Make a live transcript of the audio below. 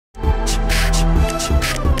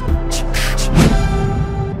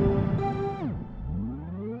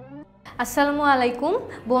আসসালামু আলাইকুম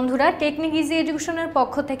বন্ধুরা, টেকনিক ইজি এডুকেশনের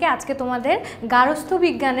পক্ষ থেকে আজকে তোমাদের গার্হস্থ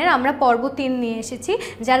বিজ্ঞানের আমরা পর্ব 3 নিয়ে এসেছি।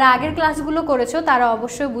 যারা আগের ক্লাসগুলো করেছো তারা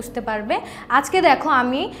অবশ্যই বুঝতে পারবে। আজকে দেখো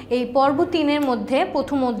আমি এই পর্ব 3-এর মধ্যে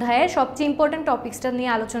প্রথম অধ্যায়ের সবচেয়ে ইম্পর্টেন্ট টপিকসটা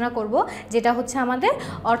নিয়ে আলোচনা করব, যেটা হচ্ছে আমাদের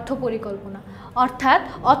অর্থ পরিকল্পনা। অর্থাৎ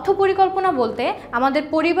অর্থ পরিকল্পনা বলতে আমাদের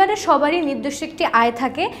পরিবারের সবারই নির্দিষ্ট একটি আয়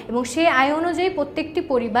থাকে এবং সেই আয় অনুযায়ী প্রত্যেকটি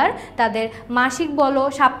পরিবার তাদের মাসিক বলো,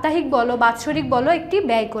 সাপ্তাহিক বলো, বাৎসরিক বলো একটি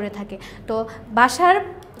ব্যয় করে থাকে। তো বাসার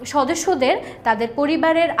সদস্যদের তাদের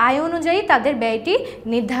পরিবারের আয় অনুযায়ী তাদের ব্যয়টি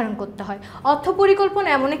নির্ধারণ করতে হয়। অর্থ পরিকল্পনা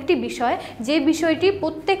এমন একটি বিষয় যে বিষয়টি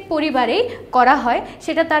প্রত্যেক পরিবারেই করা হয়,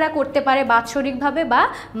 সেটা তারা করতে পারে বাৎসরিকভাবে বা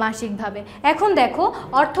মাসিকভাবে। এখন দেখো,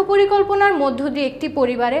 অর্থ পরিকল্পনার মধ্য দিয়ে একটি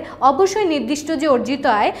পরিবারে অবশ্যই নির্দিষ্ট যে অর্জিত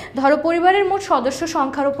আয়, ধরো পরিবারের মোট সদস্য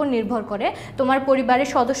সংখ্যার উপর নির্ভর করে তোমার পরিবারের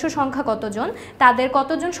সদস্য সংখ্যা কতজন, তাদের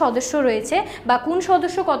কতজন সদস্য রয়েছে বা কোন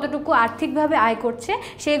সদস্য কতটুকু আর্থিকভাবে আয় করছে,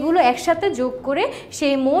 সেগুলো একসাথে যোগ করে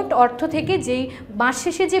সেই মোট অর্থ থেকে যেই মাস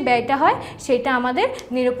শেষে যে ব্যয়টা হয় সেটা আমাদের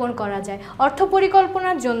নিরূপণ করা যায়। অর্থ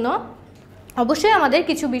পরিকল্পনার জন্য অবশ্যই আমাদের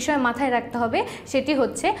কিছু বিষয় মাথায় রাখতে হবে, সেটি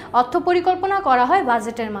হচ্ছে অর্থ পরিকল্পনা করা হয়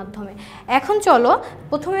বাজেটের মাধ্যমে। এখন চলো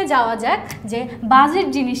প্রথমে যাওয়া যাক যে বাজেট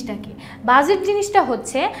জিনিসটা কি। বাজেট জিনিসটা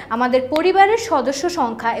হচ্ছে আমাদের পরিবারের সদস্য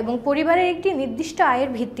সংখ্যা এবং পরিবারের একটি নির্দিষ্ট আয়ের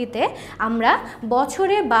ভিত্তিতে আমরা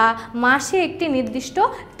বছরে বা মাসে একটি নির্দিষ্ট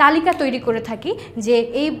তালিকা তৈরি করে থাকি যে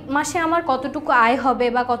এই মাসে আমার কতটুকু আয় হবে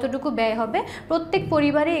বা কতটুকু ব্যয় হবে। প্রত্যেক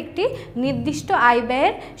পরিবারে একটি নির্দিষ্ট আয়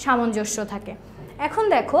ব্যয়ের সামঞ্জস্য থাকে। এখন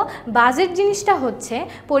দেখো, বাজেট জিনিসটা হচ্ছে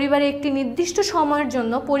পরিবারে একটি নির্দিষ্ট সময়ের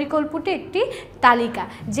জন্য পরিকল্পিত একটি তালিকা,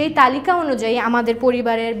 যেই তালিকা অনুযায়ী আমাদের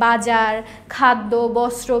পরিবারের বাজার, খাদ্য,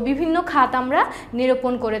 বস্ত্র বিভিন্ন খাত আমরা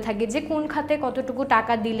নিরূপণ করে থাকি, যে কোন খাতে কতটুকু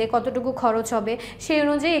টাকা দিলে কতটুকু খরচ হবে সেই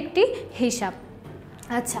অনুযায়ী একটি হিসাব।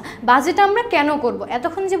 আচ্ছা, বাজেট আমরা কেন করব?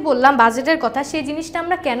 এতক্ষণ যে বললাম বাজেটের কথা, সেই জিনিসটা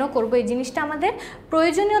আমরা কেন করব, এই জিনিসটা আমাদের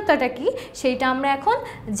প্রয়োজনীয়তাটা কি সেইটা আমরা এখন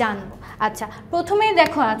জানব। আচ্ছা, প্রথমেই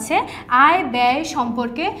দেখো আছে আয় ব্যয়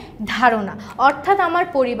সম্পর্কে ধারণা। অর্থাৎ আমার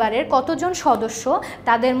পরিবারের কতজন সদস্য,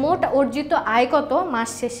 তাদের মোট অর্জিত আয় কত মাস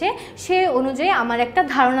শেষে, সে অনুযায়ী আমার একটা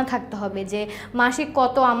ধারণা থাকতে হবে যে মাসিক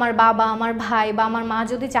কত আমার বাবা, আমার ভাই বা আমার মা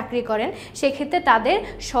যদি চাকরি করেন সেক্ষেত্রে তাদের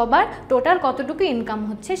সবার টোটাল কতটুকু ইনকাম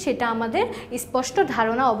হচ্ছে সেটা আমাদের স্পষ্ট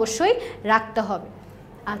ধারণা অবশ্যই রাখতে হবে।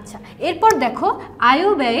 আচ্ছা, এরপর দেখো আয়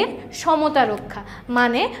ব্যয়ের সমতা রক্ষা।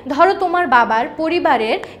 মানে ধরো তোমার বাবার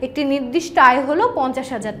পরিবারের একটি নির্দিষ্ট আয় হলো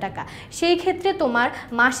 50,000 টাকা, সেই ক্ষেত্রে তোমার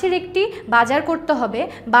মাসের একটি বাজার করতে হবে।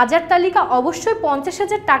 বাজার তালিকা অবশ্যই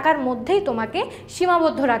 50,000 টাকার মধ্যেই তোমাকে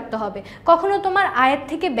সীমাবদ্ধ রাখতে হবে। কখনো তোমার আয়ের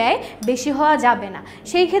থেকে ব্যয় বেশি হওয়া যাবে না।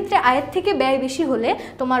 সেই ক্ষেত্রে আয়ের থেকে ব্যয় বেশি হলে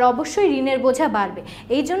তোমার অবশ্যই ঋণের বোঝা বাড়বে।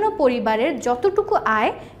 এই জন্য পরিবারের যতটুকু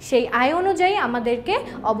আয় সেই আয় অনুযায়ী আমাদেরকে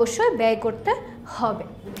অবশ্যই ব্যয় করতে হবে।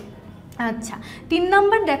 আচ্ছা, 3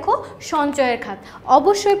 নম্বর দেখো সঞ্চয়ের খাত।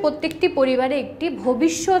 অবশ্যই প্রত্যেকটি পরিবারে একটি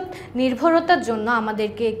ভবিষ্যৎ নির্ভরতার জন্য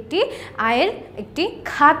আমাদেরকে একটি আয়ের একটি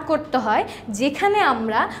খাত করতে হয়, যেখানে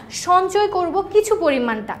আমরা সঞ্চয় করব কিছু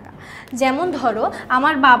পরিমাণ টাকা। যেমন ধরো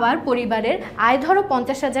আমার বাবার পরিবারের আয় ধরো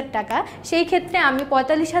 50,000 টাকা, সেই ক্ষেত্রে আমি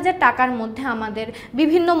 45,000 টাকার মধ্যে আমাদের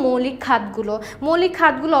বিভিন্ন মৌলিক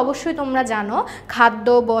খাতগুলো অবশ্যই তোমরা জানো, খাদ্য,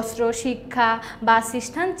 বস্ত্র, শিক্ষা,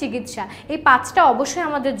 বাসস্থান, চিকিৎসা, এই 5টা অবশ্যই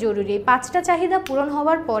আমাদের জরুরি। এই 5টা চাহিদা পূরণ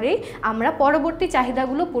হওয়ার পরেই আমরা পরবর্তী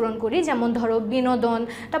চাহিদাগুলো পূরণ করি, যেমন ধরো বিনোদন,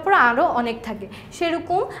 তারপর আরও অনেক থাকে।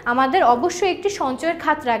 সেরকম আমাদের অবশ্যই একটি সঞ্চয়ের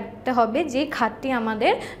খাত রাখতে হবে, যে খাতটি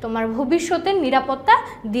আমাদের তোমার ভবিষ্যতের নিরাপত্তা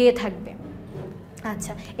দিয়ে থাকবে।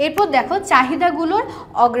 আচ্ছা, এরপর দেখো চাহিদাগুলোর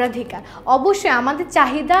অগ্রাধিকার। অবশ্যই আমাদের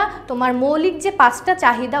চাহিদা, তোমার মৌলিক যে 5টা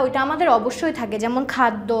চাহিদা ওইটা আমাদের অবশ্যই থাকে, যেমন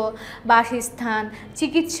খাদ্য, বাসস্থান,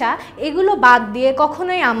 চিকিৎসা, এগুলো বাদ দিয়ে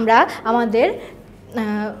কখনোই আমরা আমাদের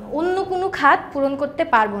অন্য কোনো খাত পূরণ করতে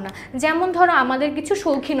পারবো না। যেমন ধরো আমাদের কিছু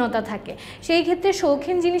শৌখিনতা থাকে, সেই ক্ষেত্রে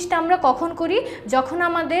শৌখিন জিনিসটা আমরা কখন করি, যখন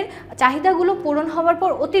আমাদের চাহিদাগুলো পূরণ হওয়ার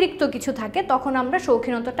পর অতিরিক্ত কিছু থাকে তখন আমরা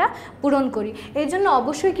শৌখিনতাটা পূরণ করি। এই জন্য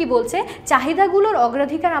অবশ্যই কি বলছে, চাহিদাগুলোর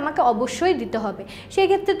অগ্রাধিকার আমাকে অবশ্যই দিতে হবে। সেই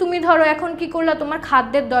ক্ষেত্রে তুমি ধরো এখন কি করলা, তোমার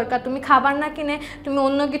খাদ্যের দরকার, তুমি খাবার না কিনে তুমি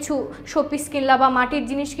অন্য কিছু শোপিস কিনলা বা মাটির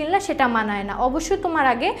জিনিস কিনলা, সেটা মানায় না। অবশ্যই তোমার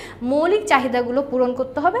আগে মৌলিক চাহিদাগুলো পূরণ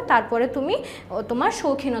করতে হবে, তারপরে তুমি তোমার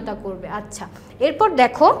শৌখিনতা করবে। আচ্ছা, এরপর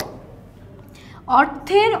দেখো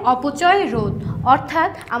অর্থের অপচয় রোধ,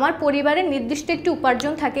 অর্থাৎ আমার পরিবারের নির্দিষ্ট একটি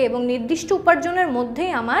উপার্জন থাকে এবং নির্দিষ্ট উপার্জনের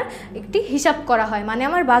মধ্যেই আমার একটি হিসাব করা হয়, মানে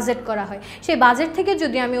আমার বাজেট করা হয়। সেই বাজেট থেকে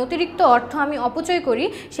যদি আমি অতিরিক্ত অর্থ আমি অপচয় করি,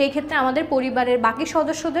 সেই ক্ষেত্রে আমাদের পরিবারের বাকি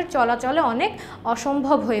সদস্যদের চলাচলে অনেক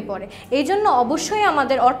অসম্ভব হয়ে পড়ে। এই জন্য অবশ্যই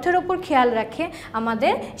আমাদের অর্থের ওপর খেয়াল রাখে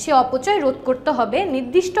আমাদের সে অপচয় রোধ করতে হবে,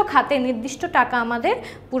 নির্দিষ্ট খাতে নির্দিষ্ট টাকা আমাদের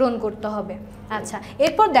পূরণ করতে হবে। আচ্ছা,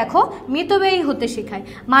 এরপর দেখো মিতব্যয়ী হতে শেখায়,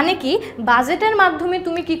 মানে কি বাজেটের মাধ্যমে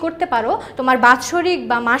তুমি কি করতে পারো, তোমার বাৎসরিক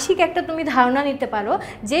বা মাসিক একটা তুমি ধারণা নিতে পারো,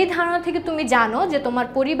 যেই ধারণা থেকে তুমি জানো যে তোমার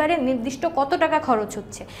পরিবারের নির্দিষ্ট কত টাকা খরচ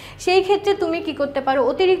হচ্ছে। সেই ক্ষেত্রে তুমি কি করতে পারো,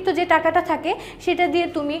 অতিরিক্ত যে টাকাটা থাকে সেটা দিয়ে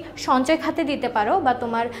তুমি সঞ্চয় খাতে দিতে পারো বা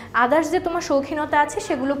তোমার আদার্স যে তোমার শৌখিনতা আছে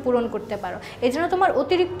সেগুলো পূরণ করতে পারো। এই জন্য তোমার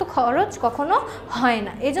অতিরিক্ত খরচ কখনো হয়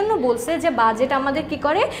না। এই জন্য বলছে যে বাজেট আমাদের কি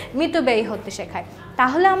করে, মিতব্যয়ী হতে শেখায়।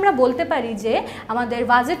 তাহলে আমরা বলতে পারি যে আমাদের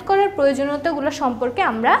বাজেট করার প্রয়োজনীয়তাগুলো সম্পর্কে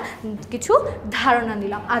আমরা কিছু ধারণা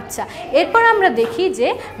নিলাম। আচ্ছা, এরপর আমরা দেখি যে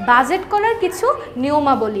বাজেট করার কিছু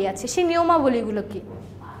নিয়মাবলী আছে, সেই নিয়মাবলীগুলো কি।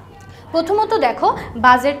 প্রথমত দেখো,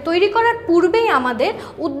 বাজেট তৈরি করার পূর্বেই আমাদের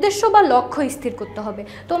উদ্দেশ্য বা লক্ষ্য স্থির করতে হবে।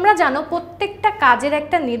 তোমরা জানো প্রত্যেকটা কাজের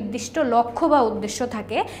একটা নির্দিষ্ট লক্ষ্য বা উদ্দেশ্য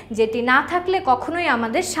থাকে, যেটি না থাকলে কখনোই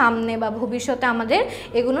আমাদের সামনে বা ভবিষ্যতে আমাদের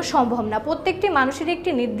এগুলো সম্ভব না। প্রত্যেকটি মানুষের একটি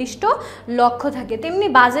নির্দিষ্ট লক্ষ্য থাকে, তেমনি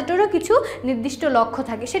বাজেটেরও কিছু নির্দিষ্ট লক্ষ্য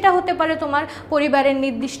থাকে। সেটা হতে পারে তোমার পরিবারের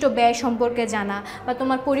নির্দিষ্ট ব্যয় সম্পর্কে জানা বা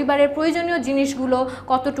তোমার পরিবারের প্রয়োজনীয় জিনিসগুলো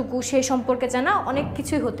কতটুকু সেই সম্পর্কে জানা, অনেক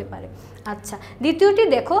কিছুই হতে পারে। আচ্ছা, দ্বিতীয়টি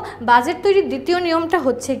দেখো, বাজেট তৈরির দ্বিতীয় নিয়মটা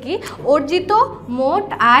হচ্ছে কি, অর্জিত মোট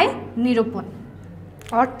আয় নিরূপণ।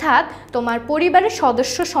 অর্থাৎ তোমার পরিবারের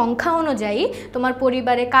সদস্য সংখ্যা অনুযায়ী তোমার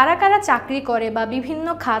পরিবারে কারা কারা চাকরি করে বা বিভিন্ন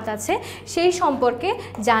খাত আছে সেই সম্পর্কে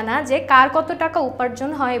জানা, যে কার কত টাকা উপার্জন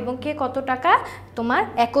হয় এবং কে কত টাকা তোমার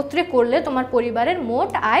একত্রে করলে তোমার পরিবারের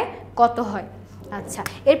মোট আয় কত হয়। আচ্ছা,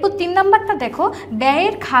 এরপর 3 নাম্বারটা দেখো,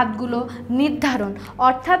 ব্যয়ের খাতগুলো নির্ধারণ।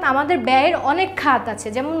 অর্থাৎ আমাদের ব্যয়ের অনেক খাত আছে,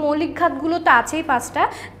 যেমন মৌলিক খাতগুলো তো আছেই 5টা,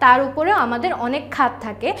 তার উপরেও আমাদের অনেক খাত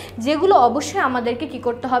থাকে যেগুলো অবশ্যই আমাদেরকে কি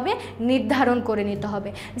করতে হবে, নির্ধারণ করে নিতে হবে।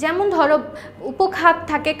 যেমন ধরো উপখাত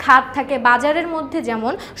থাকে, খাত থাকে বাজারের মধ্যে,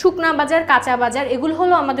 যেমন শুকনা বাজার, কাঁচা বাজার, এগুলো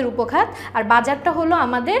হলো আমাদের উপখাত, আর বাজারটা হলো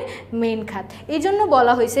আমাদের মেইন খাত। এই জন্য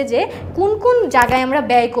বলা হয়েছে যে কোন কোন জায়গায় আমরা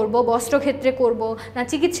ব্যয় করব, বস্ত্র ক্ষেত্রে করব না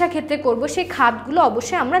চিকিৎসা ক্ষেত্রে করব, সেই খাত গুলো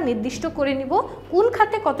অবশ্যই আমরা নির্দিষ্ট করে নিব, কোন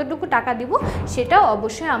খাতে কতটুকু টাকা দিব সেটাও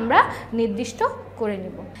অবশ্যই আমরা নির্দিষ্ট করে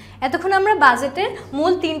নিব। এতক্ষণ আমরা বাজেটের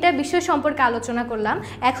মূল 3টা বিষয় সম্পর্কে আলোচনা করলাম।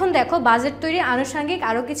 এখন দেখো বাজেট তৈরির আনুষঙ্গিক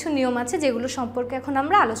আরও কিছু নিয়ম আছে যেগুলো সম্পর্কে এখন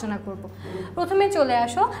আমরা আলোচনা করব। প্রথমে চলে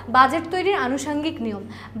আসো বাজেট তৈরির আনুষঙ্গিক নিয়ম।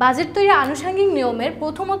 বাজেট তৈরির আনুষঙ্গিক নিয়মের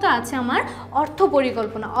প্রথমত আছে আমার অর্থ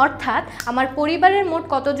পরিকল্পনা, অর্থাৎ আমার পরিবারের মোট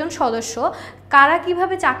কতজন সদস্য, কারা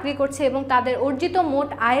কিভাবে চাকরি করছে এবং তাদের অর্জিত মোট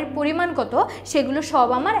আয়ের পরিমাণ কত, সেগুলো সব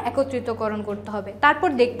আমার একত্রিতকরণ করতে হবে। তারপর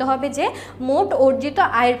দেখতে হবে যে মোট অর্জিত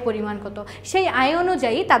আয়ের পরিমাণ কত, সেই আয়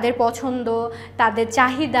অনুযায়ী তাদের পছন্দ, তাদের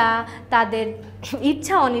চাহিদা, তাদের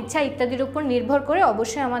ইচ্ছা অনিচ্ছা ইত্যাদির উপর নির্ভর করে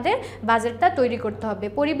অবশ্যই আমাদের বাজেটটা তৈরি করতে হবে।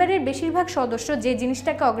 পরিবারের বেশিরভাগ সদস্য যে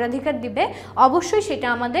জিনিসটাকে অগ্রাধিকার দিবে অবশ্যই সেটা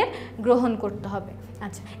আমাদের গ্রহণ করতে হবে।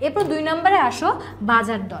 আচ্ছা, এরপর 2 নম্বরে আসো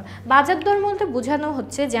বাজার দর। বাজার দর বলতে বোঝানো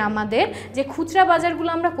হচ্ছে যে আমাদের যে খুচরা বাজারগুলো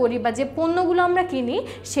আমরা করি বা যে পণ্যগুলো আমরা কিনি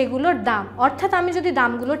সেগুলোর দাম। অর্থাৎ আমি যদি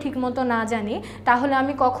দামগুলো ঠিকমতো না জানি তাহলে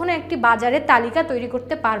আমি কখনো একটি বাজারের তালিকা তৈরি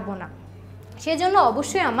করতে পারবো না। সেজন্য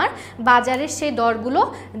অবশ্যই আমার বাজারের সেই দরগুলো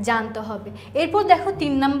জানতে হবে। এরপর দেখো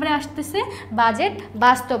 3 নম্বরে আসতেছে বাজেট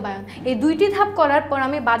বাস্তবায়ন। এই 2টি ধাপ করার পর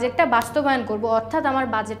আমি বাজেটটা বাস্তবায়ন করব, অর্থাৎ আমার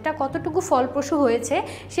বাজেটটা কতটুকু ফলপ্রসূ হয়েছে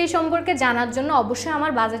সেই সম্পর্কে জানার জন্য অবশ্যই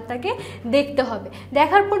আমার বাজেটটাকে দেখতে হবে।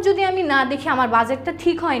 দেখার পর যদি আমি না দেখি আমার বাজেটটা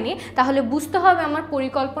ঠিক হয়নি, তাহলে বুঝতে হবে আমার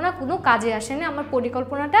পরিকল্পনা কোনো কাজে আসেনি, আমার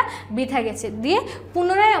পরিকল্পনাটা বৃথা গেছে, দিয়ে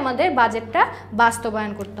পুনরায় আমাদের বাজেটটা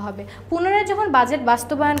বাস্তবায়ন করতে হবে। পুনরায় যখন বাজেট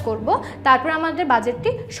বাস্তবায়ন করব তারপর আমাদের বাজেটটি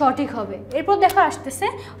সঠিক হবে। এরপর দেখা আসতেছে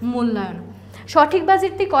মূল্যায়ন। সঠিক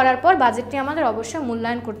বাজেটটি করার পর বাজেটটি আমাদের অবশ্যই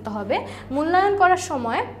মূল্যায়ন করতে হবে। মূল্যায়ন করার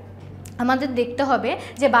সময় আমাদের দেখতে হবে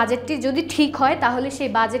যে বাজেটটি যদি ঠিক হয় তাহলে সেই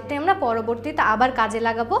বাজেটটি আমরা পরবর্তীতে আবার কাজে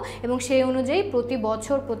লাগাবো এবং সেই অনুযায়ী প্রতি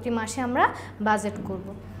বছর প্রতি মাসে আমরা বাজেট করব।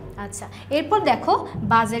 আচ্ছা, এরপর দেখো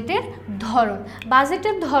বাজেটের ধরন।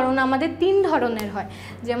 বাজেটের ধরন আমাদের 3 ধরনের হয়।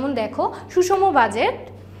 যেমন দেখো সুষম বাজেট,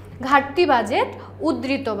 ঘাটতি বাজেট,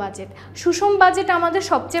 উদ্ধৃত বাজেট। সুষম বাজেট আমাদের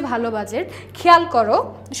সবচেয়ে ভালো বাজেট। খেয়াল করো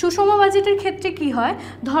সুষম বাজেটের ক্ষেত্রে কি হয়,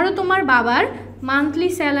 ধরো তোমার বাবার মান্থলি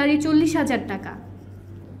স্যালারি 40,000 টাকা,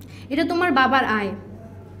 এটা তোমার বাবার আয়,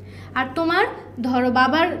 আর তোমার ধরো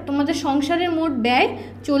তোমাদের সংসারের মোট ব্যয়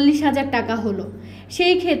 40,000 টাকা হলো।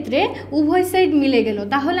 সেই ক্ষেত্রে উভয় সাইড মিলে গেল,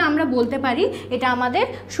 তাহলে আমরা বলতে পারি এটা আমাদের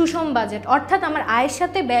সুষম বাজেট, অর্থাৎ আমার আয়ের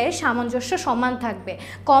সাথে ব্যয়ের সামঞ্জস্য সমান থাকবে,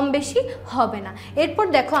 কম বেশি হবে না। এরপর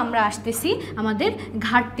দেখো আমরা আসতেছি আমাদের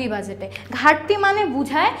ঘাটতি বাজেটে। ঘাটতি মানে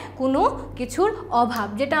বোঝায় কোনো কিছুর অভাব,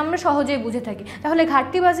 যেটা আমরা সহজেই বুঝে থাকি। তাহলে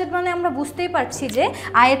ঘাটতি বাজেট মানে আমরা বুঝতেই পারছি যে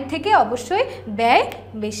আয়ের থেকে অবশ্যই ব্যয়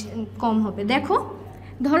বেশি কম হবে। দেখো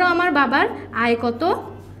ধরো আমার বাবার আয় কত,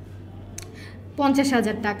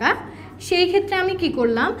 50,000 টাকা। সেই ক্ষেত্রে আমি কি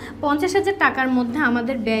করলাম, 50,000 টাকার মধ্যে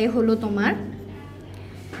আমাদের ব্যয় হলো তোমার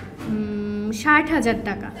 60,000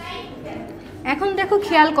 টাকা। এখন দেখো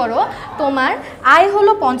খেয়াল করো, তোমার আয়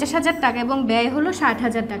হলো 50,000 টাকা এবং ব্যয় হলো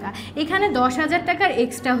 60,000 টাকা। এখানে 10,000 টাকার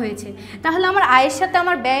এক্সট্রা হয়েছে, তাহলে আমার আয়ের সাথে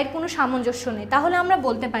আমার ব্যয়ের কোনো সামঞ্জস্য নেই, তাহলে আমরা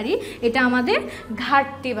বলতে পারি এটা আমাদের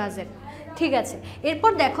ঘাটতি বাজেট। ঠিক আছে,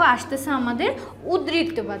 এরপর দেখো আসতেছে আমাদের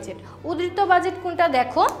উদ্বৃত্ত বাজেট। উদ্বৃত্ত বাজেট কোনটা,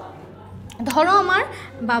 দেখো ধরো আমার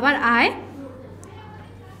বাবার আয়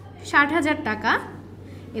 60,000 টাকা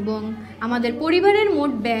এবং আমাদের পরিবারের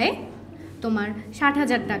মোট ব্যয় তোমার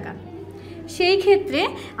 60,000 টাকা। সেই ক্ষেত্রে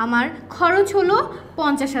আমার খরচ হলো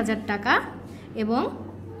 50,000 টাকা এবং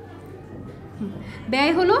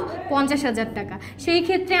ব্যয় হলো 50,000 টাকা। সেই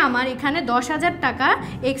ক্ষেত্রে আমার এখানে 10,000 টাকা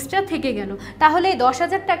এক্সট্রা থেকে গেল, তাহলে এই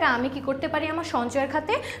 10,000 টাকা আমি কি করতে পারি, আমার সঞ্চয়ের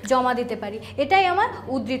খাতে জমা দিতে পারি। এটাই আমার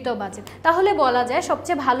উদ্বৃত্ত বাজেট। তাহলে বলা যায়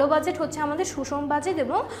সবচেয়ে ভালো বাজেট হচ্ছে আমাদের সুষম বাজেট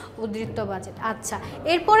এবং উদ্বৃত্ত বাজেট। আচ্ছা,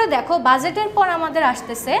 এরপরে দেখো বাজেটের পর আমাদের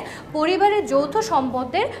আসতেছে পরিবারের যৌথ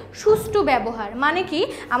সম্পদের সুষ্ঠু ব্যবহার। মানে কি,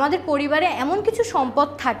 আমাদের পরিবারে এমন কিছু সম্পদ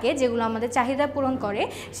থাকে যেগুলো আমাদের চাহিদা পূরণ করে,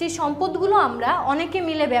 সেই সম্পদগুলো আমরা অনেকে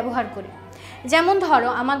মিলে ব্যবহার করি। যেমন ধরো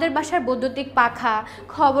আমাদের বাসার বৈদ্যুতিক পাখা,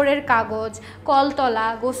 খবরের কাগজ, কলতলা,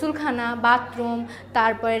 গোসলখানা, বাথরুম,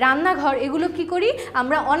 তারপরে রান্নাঘর, এগুলো কি করি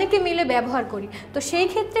আমরা অনেকে মিলে ব্যবহার করি। তো সেই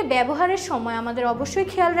ক্ষেত্রে ব্যবহারের সময় আমাদের অবশ্যই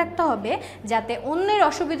খেয়াল রাখতে হবে যাতে অন্যের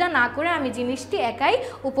অসুবিধা না করে আমি জিনিসটি একাই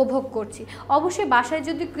উপভোগ করছি। অবশ্যই বাসায়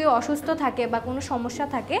যদি কেউ অসুস্থ থাকে বা কোনো সমস্যা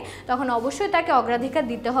থাকে তখন অবশ্যই তাকে অগ্রাধিকার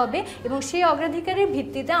দিতে হবে এবং সেই অগ্রাধিকারের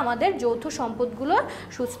ভিত্তিতে আমাদের যৌথ সম্পদগুলোর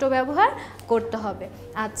সুষ্ঠু ব্যবহার করতে হবে।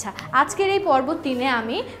 আচ্ছা, আজকের এই পর্ব 3-এ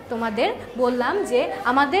আমি তোমাদের বললাম যে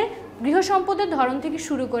আমাদের গৃহ সম্পদের ধরন থেকে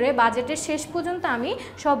শুরু করে বাজেটের শেষ পর্যন্ত আমি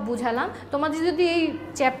সব বুঝালাম। তোমাদের যদি এই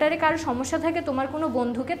চ্যাপ্টারে কারো সমস্যা থাকে তোমার কোনো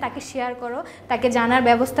বন্ধুকে তাকে শেয়ার করো, তাকে জানার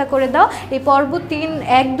ব্যবস্থা করে দাও। এই পর্ব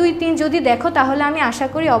 1, 2, 3 যদি দেখো তাহলে আমি আশা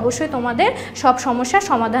করি অবশ্যই তোমাদের সব সমস্যার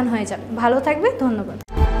সমাধান হয়ে যাবে। ভালো থাকবে, ধন্যবাদ।